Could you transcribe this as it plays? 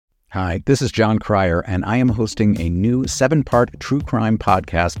Hi, this is John Cryer, and I am hosting a new 7-part true crime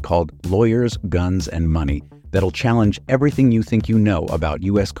podcast called Lawyers, Guns, and Money that'll challenge everything you think you know about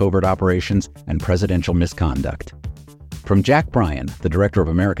U.S. covert operations and presidential misconduct. From Jack Bryan, the director of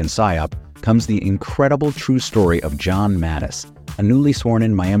American PSYOP, comes the incredible true story of John Mattis, a newly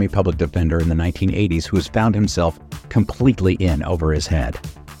sworn-in Miami public defender in the 1980s who has found himself completely in over his head.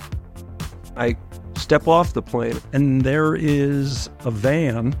 I step off the plane, and there is a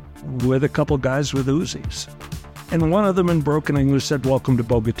van with a couple guys with Uzis. And one of them in broken English said, "Welcome to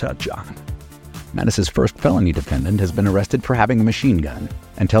Bogota, John." Mattis's first felony defendant has been arrested for having a machine gun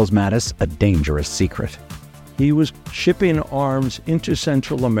and tells Mattis a dangerous secret. He was shipping arms into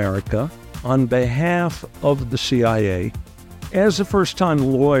Central America on behalf of the CIA. As a first-time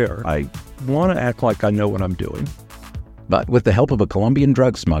lawyer, I want to act like I know what I'm doing. But with the help of a Colombian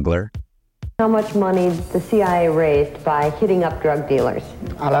drug smuggler, how much money the CIA raised by hitting up drug dealers?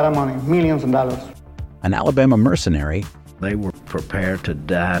 A lot of money, millions of dollars. An Alabama mercenary, they were prepared to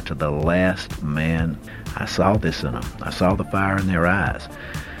die to the last man. I saw this in them. I saw the fire in their eyes.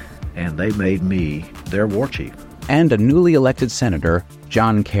 And they made me their war chief. And a newly elected senator,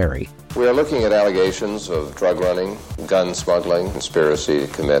 John Kerry. We are looking at allegations of drug running, gun smuggling, conspiracy to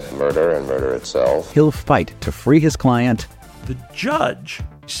commit murder and murder itself. He'll fight to free his client. The judge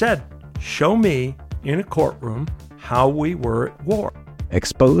said, "Show me in a courtroom how we were at war."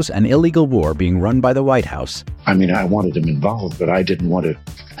 Expose an illegal war being run by the White House. I mean, I wanted him involved, but I didn't want to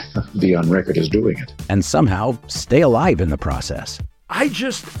be on record as doing it. And somehow stay alive in the process. I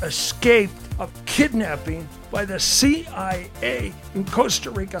just escaped a kidnapping by the CIA in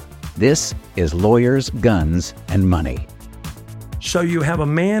Costa Rica. This is Lawyers, Guns, and Money. So you have a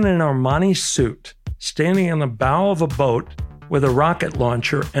man in an Armani suit standing on the bow of a boat with a rocket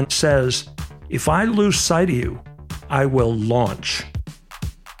launcher and says, "If I lose sight of you, I will launch.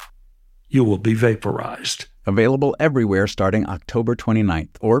 You will be vaporized." Available everywhere starting October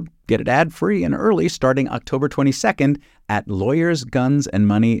 29th, or get it ad-free and early starting October 22nd at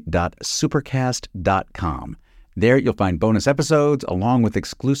lawyersgunsandmoney.supercast.com. There you'll find bonus episodes along with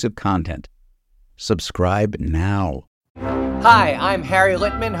exclusive content. Subscribe now. Hi, I'm Harry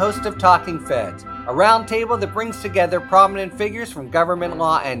Littman, host of Talking Feds, a roundtable that brings together prominent figures from government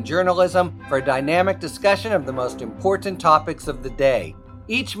law and journalism for a dynamic discussion of the most important topics of the day.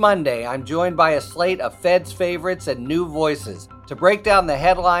 Each Monday, I'm joined by a slate of Feds favorites and new voices to break down the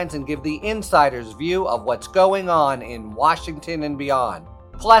headlines and give the insider's view of what's going on in Washington and beyond.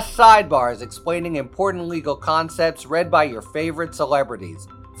 Plus sidebars explaining important legal concepts read by your favorite celebrities.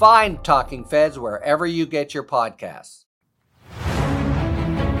 Find Talking Feds wherever you get your podcasts.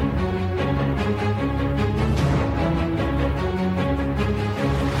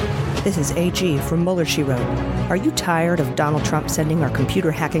 This is AG from Mueller, She Wrote. Are you tired of Donald Trump sending our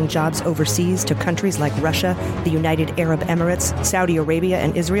computer hacking jobs overseas to countries like Russia, the United Arab Emirates, Saudi Arabia,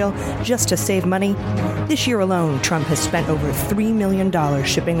 and Israel just to save money? This year alone, Trump has spent over $3 million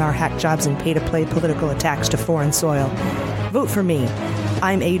shipping our hack jobs and pay-to-play political attacks to foreign soil. Vote for me.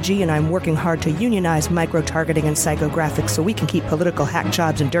 I'm AG, and I'm working hard to unionize micro-targeting and psychographics so we can keep political hack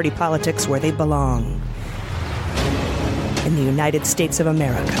jobs and dirty politics where they belong. In the United States of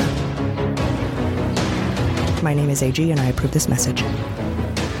America. My name is AG, and I approve this message.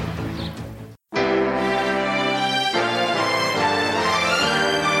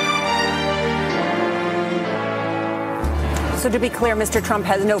 So to be clear, Mr. Trump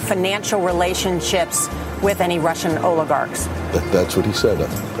has no financial relationships with any Russian oligarchs. That's what he said.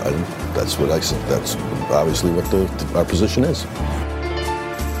 That's what I said. That's obviously what our position is.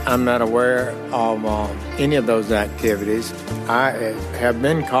 I'm not aware of any of those activities. I have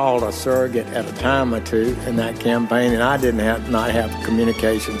been called a surrogate at a time or two in that campaign, and I did not have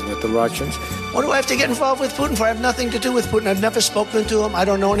communications with the Russians. What do I have to get involved with Putin for? I have nothing to do with Putin. I've never spoken to him. I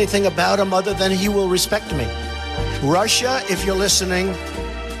don't know anything about him other than he will respect me. Russia, if you're listening,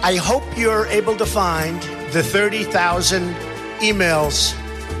 I hope you're able to find the 30,000 emails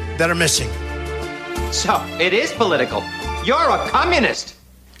that are missing. So, it is political. You're a communist.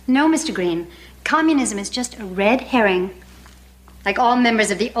 No, Mr. Green. Communism is just a red herring. Like all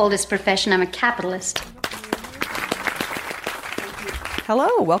members of the oldest profession, I'm a capitalist.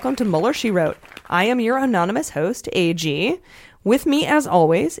 Hello, welcome to Mueller, She Wrote. I am your anonymous host, AG. With me, as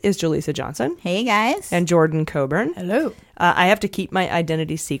always, is Jaleesa Johnson. Hey, guys. And Jordan Coburn. Hello. I have to keep my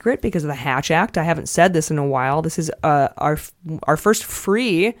identity secret because of the Hatch Act. I haven't said this in a while. This is our first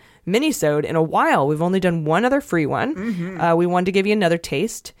free minisode in a while. We've only done one other free one. Mm-hmm. We wanted to give you another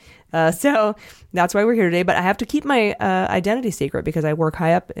taste. So that's why we're here today. But I have to keep my identity secret because I work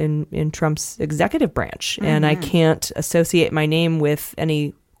high up in Trump's executive branch. Mm-hmm. And I can't associate my name with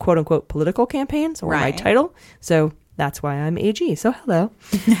any quote-unquote political campaigns, or my title. So that's why I'm AG. So hello.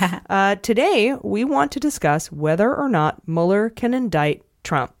 Today, we want to discuss whether or not Mueller can indict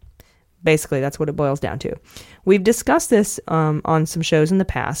Trump. Basically, that's what it boils down to. We've discussed this on some shows in the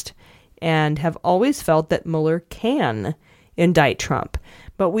past and have always felt that Mueller can indict Trump.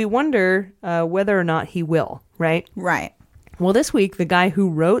 But we wonder whether or not he will, right? Right. Well, this week, the guy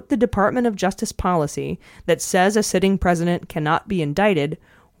who wrote the Department of Justice policy that says a sitting president cannot be indicted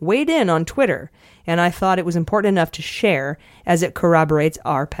weighed in on Twitter, and I thought it was important enough to share as it corroborates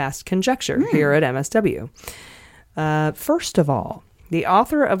our past conjecture here at MSW. First of all, the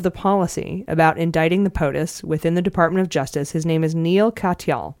author of the policy about indicting the POTUS within the Department of Justice, his name is Neil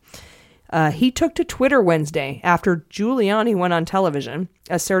Katyal. He took to Twitter Wednesday after Giuliani went on television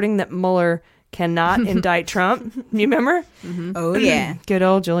asserting that Mueller cannot indict Trump. You remember? Mm-hmm. Oh, yeah. Good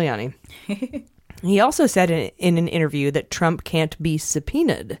old Giuliani. He also said in an interview that Trump can't be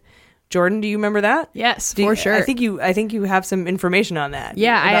subpoenaed. Jordan, do you remember that? Yes, for sure. I think you have some information on that.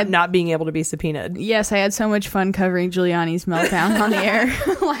 Yeah, about not being able to be subpoenaed. Yes, I had so much fun covering Giuliani's meltdown on the air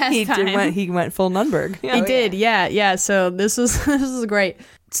last time. He went full Nunberg. He did. Yeah. So this was great.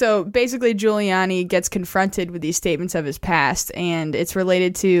 So basically, Giuliani gets confronted with these statements of his past, and it's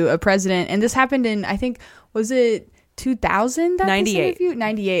related to a president. And this happened in, I think, was it 2000? 98.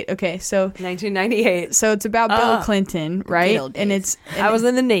 98. Okay, so 1998. So it's about Bill Clinton, right? And I was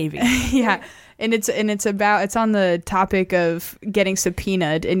in the Navy. Yeah. And it's on the topic of getting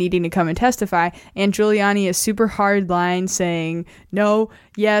subpoenaed and needing to come and testify. And Giuliani is super hard line saying, no,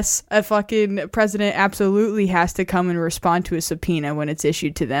 yes, a fucking president absolutely has to come and respond to a subpoena when it's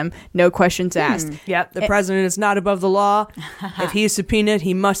issued to them. No questions asked. Yep, the president is not above the law. If he is subpoenaed,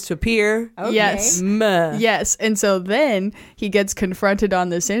 he must appear. Okay. Yes. Yes. And so then he gets confronted on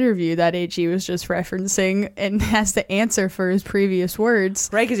this interview that AG was just referencing and has to answer for his previous words.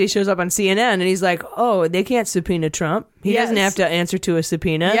 Right, because he shows up on CNN and he's like, oh, they can't subpoena Trump. He doesn't have to answer to a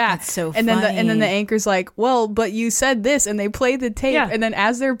subpoena. Yeah, that's so and funny. Then the anchor's like, well, but you said this, and they play the tape, and then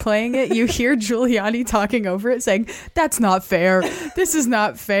as they're playing it, you hear Giuliani talking over it, saying, "That's not fair. This is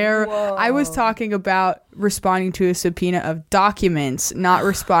not fair. Whoa. I was talking about responding to a subpoena of documents, not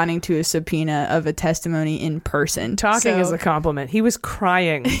responding to a subpoena of a testimony in person." Talking is a compliment. He was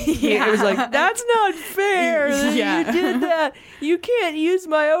crying. It was like, "That's not fair. You did that. You can't use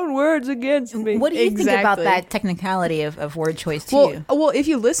my own words against me." What do you think about that technicality of word choice to you? Well, if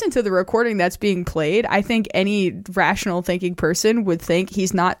you listen to the recording that's being played, I think any rational thinking person would think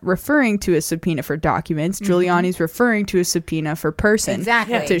he's not referring to a subpoena for documents. Mm-hmm. Giuliani's referring to a subpoena for person.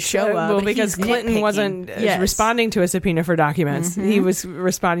 Exactly. To show up. Well, because Clinton wasn't responding to a subpoena for documents. Mm-hmm. He was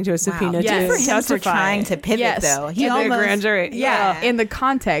responding to a subpoena to testify. For trying to pivot, though. He almost, the grand jury. Yeah. And the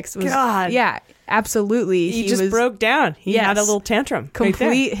context was... God. Yeah. Absolutely. He just broke down. He had a little tantrum.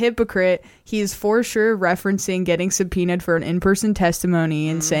 Complete hypocrite. He's for sure referencing getting subpoenaed for an in-person testimony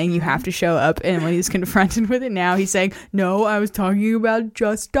and saying you have to show up. And when he's confronted with it now, he's saying, no, I was talking about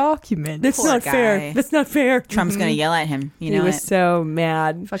just documents. That's not fair. That's not fair. Trump's going to yell at him. He was so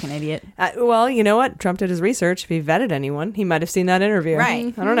mad. Fucking idiot. Well, you know what? Trump did his research. If he vetted anyone, he might have seen that interview.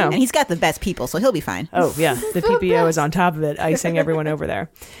 Right. I don't know. And he's got the best people, so he'll be fine. Oh, yeah. The PPO is on top of it, icing everyone over there.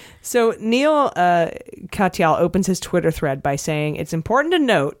 So Neil Katyal opens his Twitter thread by saying, it's important to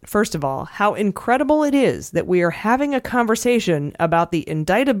note, first of all, how incredible it is that we are having a conversation about the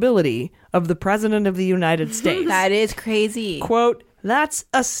indictability of the President of the United States. That is crazy. Quote, that's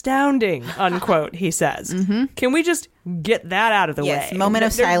astounding, unquote, he says. Mm-hmm. Can we just get that out of the way? Yes, moment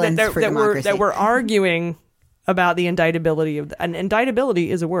of silence for democracy. That we're arguing about the indictability of and indictability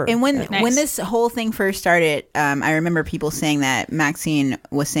is a word. And when this whole thing first started, I remember people saying that Maxine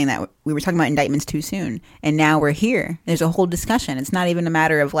was saying that we were talking about indictments too soon, and now we're here. There's a whole discussion. It's not even a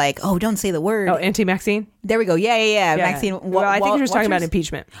matter of like, oh, don't say the word. Oh, anti-Maxine? There we go. Yeah. Maxine. Well, I think he was talking about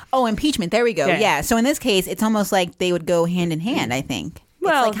impeachment. Oh, impeachment. There we go. Yeah. So in this case, it's almost like they would go hand in hand, I think.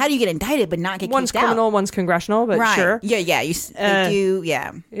 Well, it's like, how do you get indicted but not get kicked out? One's criminal, one's congressional, but right. Sure. Yeah. They do,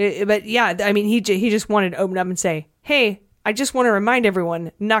 yeah. But yeah, I mean, he just wanted to open up and say, hey, I just want to remind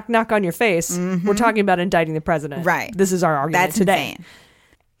everyone, knock, knock on your face. Mm-hmm. We're talking about indicting the president. Right. This is our argument That's today. Insane.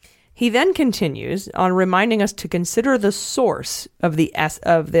 He then continues on reminding us to consider the source of the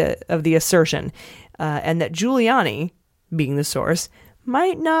assertion, and that Giuliani, being the source,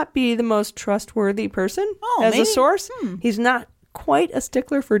 might not be the most trustworthy person a source. He's not quite a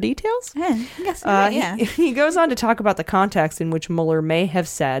stickler for details. I guess right, he goes on to talk about the context in which Mueller may have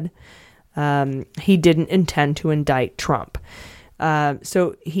said he didn't intend to indict Trump.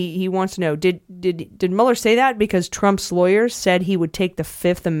 So he wants to know, did Mueller say that because Trump's lawyers said he would take the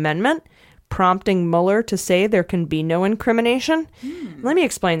Fifth Amendment, prompting Mueller to say there can be no incrimination? Let me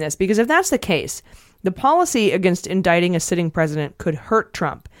explain this, because if that's the case, the policy against indicting a sitting president could hurt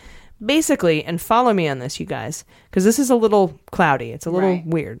Trump. Basically, and follow me on this, you guys, because this is a little cloudy. It's a little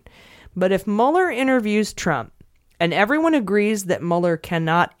weird. But if Mueller interviews Trump and everyone agrees that Mueller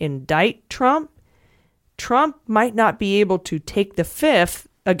cannot indict Trump, Trump might not be able to take the fifth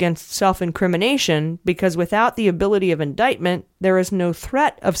against self-incrimination, because without the ability of indictment, there is no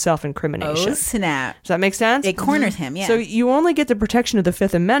threat of self-incrimination. Oh, snap. Does that make sense? It corners him, yeah. So you only get the protection of the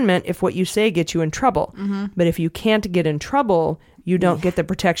Fifth Amendment if what you say gets you in trouble. But if you can't get in trouble, you don't get the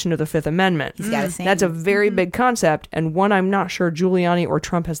protection of the Fifth Amendment. He's got a saying. That's a very big concept, and one I'm not sure Giuliani or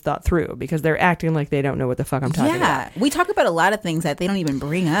Trump has thought through, because they're acting like they don't know what the fuck I'm talking about. Yeah, we talk about a lot of things that they don't even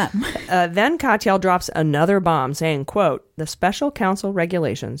bring up. Then Katyal drops another bomb saying, quote, "The special counsel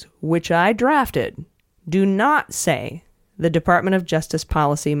regulations, which I drafted, do not say the Department of Justice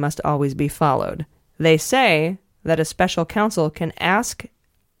policy must always be followed. They say that a special counsel can ask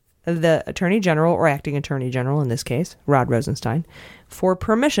the Attorney General, or acting Attorney General in this case, Rod Rosenstein, for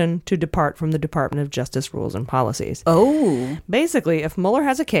permission to depart from the Department of Justice rules and policies." Oh. Basically, if Mueller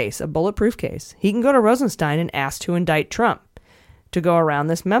has a case, a bulletproof case, he can go to Rosenstein and ask to indict Trump to go around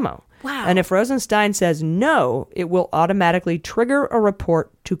this memo. Wow. And if Rosenstein says no, it will automatically trigger a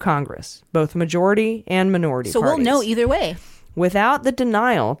report to Congress, both majority and minority So parties. we'll know either way. Without the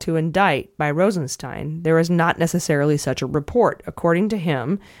denial to indict by Rosenstein, there is not necessarily such a report. According to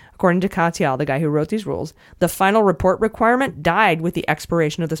him, according to Katyal, the guy who wrote these rules, the final report requirement died with the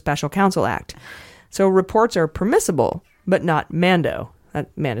expiration of the Special Counsel Act. So reports are permissible, but not mandatory.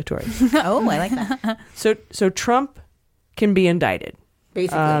 Oh, I like that. So Trump can be indicted.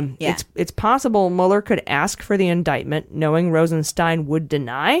 Basically, yeah. It's possible Mueller could ask for the indictment, knowing Rosenstein would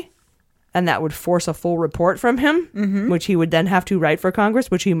deny, and that would force a full report from him, which he would then have to write for Congress,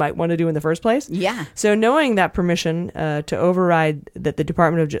 which he might want to do in the first place. Yeah. So knowing that permission to override that the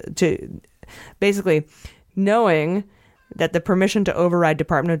Department of basically knowing that the permission to override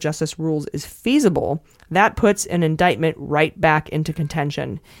Department of Justice rules is feasible, that puts an indictment right back into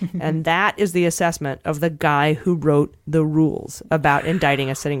contention. And that is the assessment of the guy who wrote the rules about indicting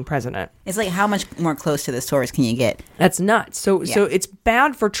a sitting president. It's like, how much more close to the source can you get? That's nuts. So it's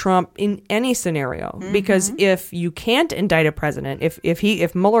bad for Trump in any scenario, because if you can't indict a president,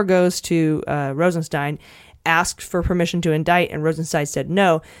 if Mueller goes to Rosenstein, asked for permission to indict, and Rosenstein said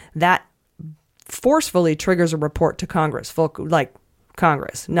no, that forcefully triggers a report to Congress, like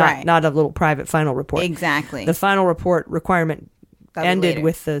Congress, not a little private final report. Exactly. The final report requirement ended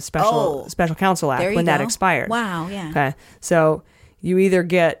with the Special Counsel Act when that expired. Wow, yeah. Okay, so you either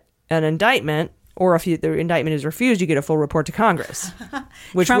get an indictment, or if the indictment is refused, you get a full report to Congress,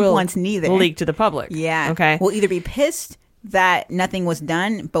 which Trump will wants neither. leak to the public. Yeah. Okay. We'll either be pissed that nothing was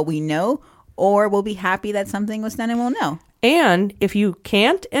done, but we know, or we'll be happy that something was done and we'll know. And if you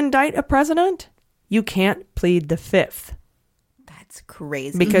can't indict a president, you can't plead the Fifth. That's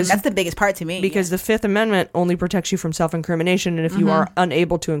crazy. Because that's the biggest part to me. Because the Fifth Amendment only protects you from self-incrimination, and if you are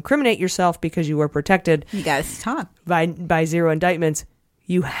unable to incriminate yourself because you are protected, you got to talk by zero indictments,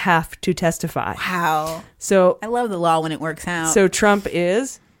 you have to testify. Wow. So I love the law when it works out. So Trump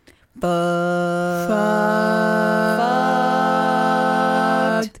is fucked.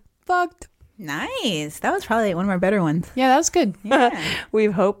 Nice. That was probably one of our better ones. Yeah, that was good. Yeah. We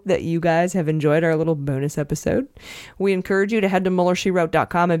hope that you guys have enjoyed our little bonus episode. We encourage you to head to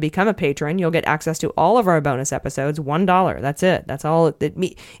MuellerSheWrote.com and become a patron. You'll get access to all of our bonus episodes. $1. That's it. That's all.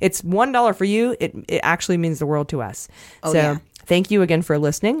 It's $1 for you. It actually means the world to us. Oh, so yeah. Thank you again for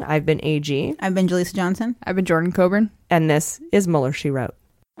listening. I've been AG. I've been Jaleesa Johnson. I've been Jordan Coburn. And this is Mueller, She Wrote.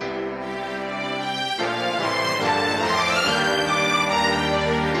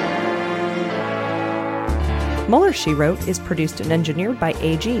 Mueller, She Wrote is produced and engineered by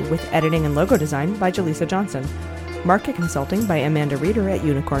AG with editing and logo design by Jaleesa Johnson. Market consulting by Amanda Reeder at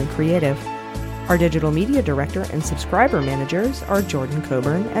Unicorn Creative. Our digital media director and subscriber managers are Jordan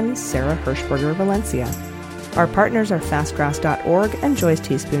Coburn and Sarah Hirschberger Valencia. Our partners are fastgrass.org and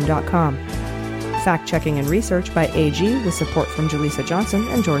joysteaspoon.com. Fact-checking and research by AG with support from Jaleesa Johnson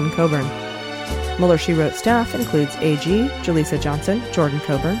and Jordan Coburn. Mueller, She Wrote staff includes AG, Jaleesa Johnson, Jordan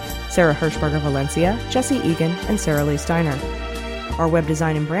Coburn, Sarah Hirschberger Valencia, Jesse Egan, and Sarah Lee Steiner. Our web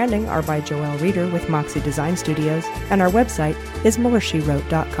design and branding are by Joelle Reeder with Moxie Design Studios, and our website is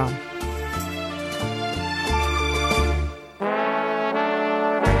MuellerSheWrote.com.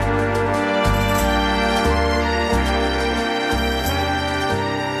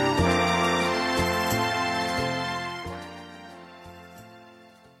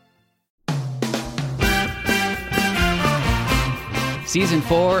 Season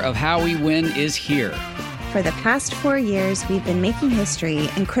 4 of How We Win is here. For the past 4 years, we've been making history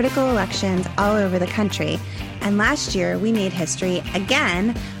in critical elections all over the country. And last year, we made history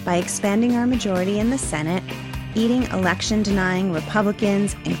again by expanding our majority in the Senate, beating election-denying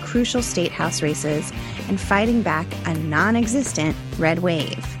Republicans in crucial state house races, and fighting back a non-existent red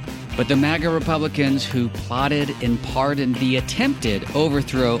wave. But the MAGA Republicans who plotted and pardoned the attempted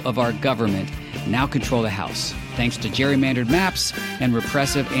overthrow of our government now control the House, thanks to gerrymandered maps and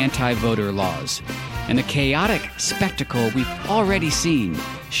repressive anti-voter laws. And the chaotic spectacle we've already seen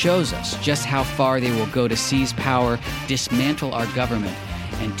shows us just how far they will go to seize power, dismantle our government,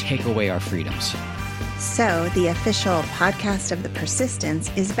 and take away our freedoms. So, the official podcast of The Persistence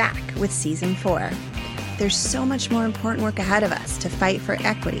is back with Season 4. There's so much more important work ahead of us to fight for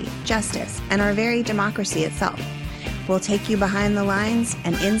equity, justice, and our very democracy itself. We'll take you behind the lines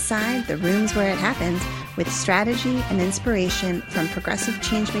and inside the rooms where it happens with strategy and inspiration from progressive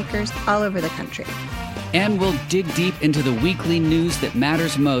changemakers all over the country. And we'll dig deep into the weekly news that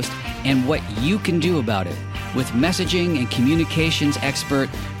matters most and what you can do about it with messaging and communications expert,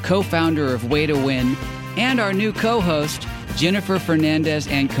 co-founder of Way to Win, and our new co-host, Jennifer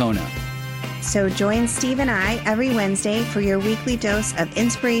Fernandez-Ancona. So join Steve and I every Wednesday for your weekly dose of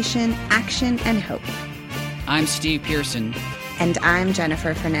inspiration, action, and hope. I'm Steve Pearson. And I'm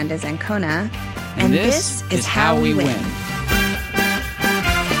Jennifer Fernandez-Ancona. And this is How We Win.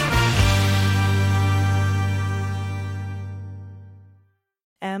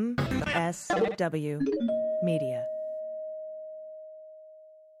 MSW Media.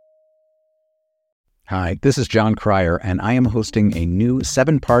 Hi, this is John Cryer, and I am hosting a new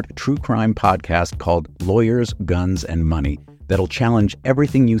 7-part true crime podcast called Lawyers, Guns, and Money that'll challenge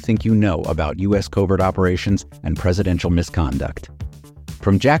everything you think you know about U.S. covert operations and presidential misconduct.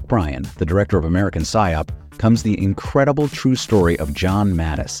 From Jack Bryan, the director of American PSYOP, comes the incredible true story of John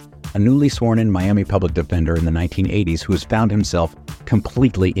Mattis, a newly sworn-in Miami public defender in the 1980s who has found himself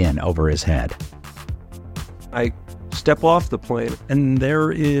completely in over his head. I step off the plane, and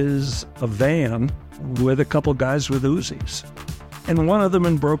there is a van with a couple guys with Uzis. And one of them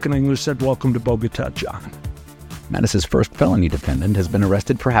in broken English said, "Welcome to Bogota, John." Mattis's first felony defendant has been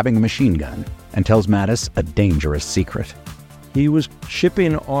arrested for having a machine gun and tells Mattis a dangerous secret. He was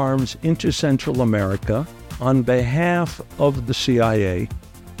shipping arms into Central America on behalf of the CIA.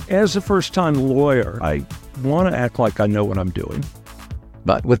 As a first-time lawyer, I want to act like I know what I'm doing.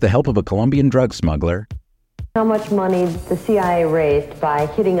 But with the help of a Colombian drug smuggler... How much money the CIA raised by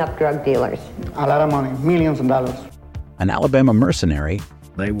hitting up drug dealers? A lot of money, millions of dollars. An Alabama mercenary...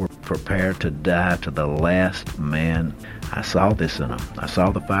 They were prepared to die to the last man. I saw this in them. I saw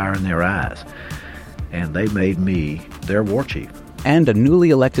the fire in their eyes. And they made me their war chief. And a newly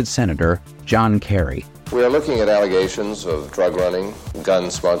elected senator, John Kerry. We are looking at allegations of drug running, gun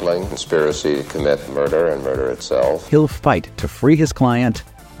smuggling, conspiracy to commit murder and murder itself. He'll fight to free his client.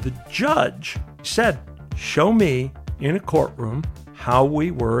 The judge said, "Show me in a courtroom how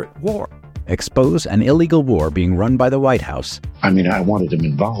we were at war." Expose an illegal war being run by the White House. I mean, I wanted him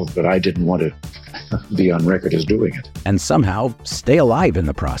involved, but I didn't want to be on record as doing it. And somehow stay alive in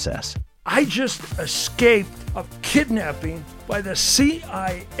the process. I just escaped a kidnapping by the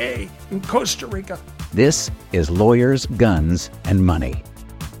CIA in Costa Rica. This is Lawyers, Guns, and Money.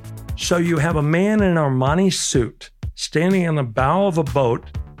 So you have a man in an Armani suit standing in the bow of a boat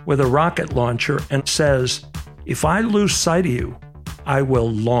with a rocket launcher and says, "If I lose sight of you, I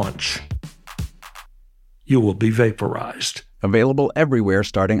will launch. You will be vaporized." Available everywhere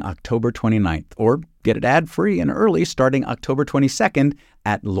starting October 29th, or get it ad-free and early starting October 22nd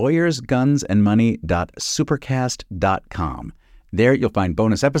at lawyersgunsandmoney.supercast.com. There you'll find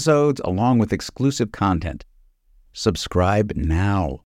bonus episodes along with exclusive content. Subscribe now.